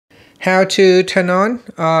How to turn on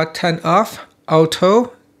or turn off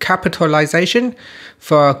auto-capitalization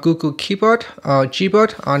for Google Keyboard or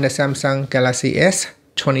Gboard on the Samsung Galaxy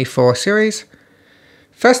S24 series.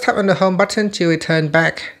 First, tap on the home button to return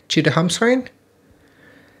back to the home screen.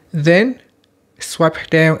 Then swipe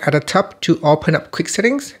down at the top to open up quick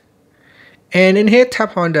settings. And in here,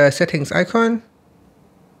 tap on the settings icon.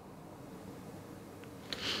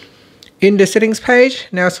 In the settings page,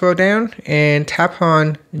 now scroll down and tap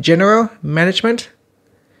on General Management.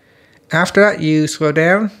 After that, you scroll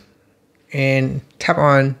down and tap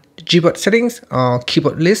on Gboard settings or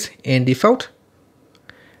keyboard list in default.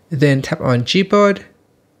 Then tap on Gboard.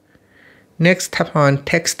 Next, tap on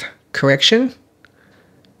text correction.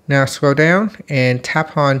 Now scroll down and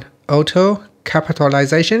tap on Auto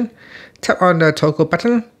Capitalization. Tap on the toggle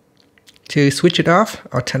button to switch it off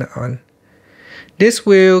or turn it on. This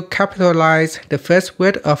will capitalize the first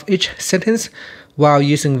word of each sentence while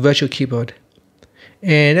using virtual keyboard.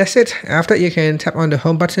 And that's it. After, you can tap on the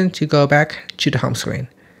home button to go back to the home screen.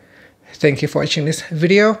 Thank you for watching this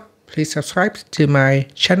video. Please subscribe to my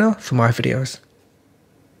channel for more videos.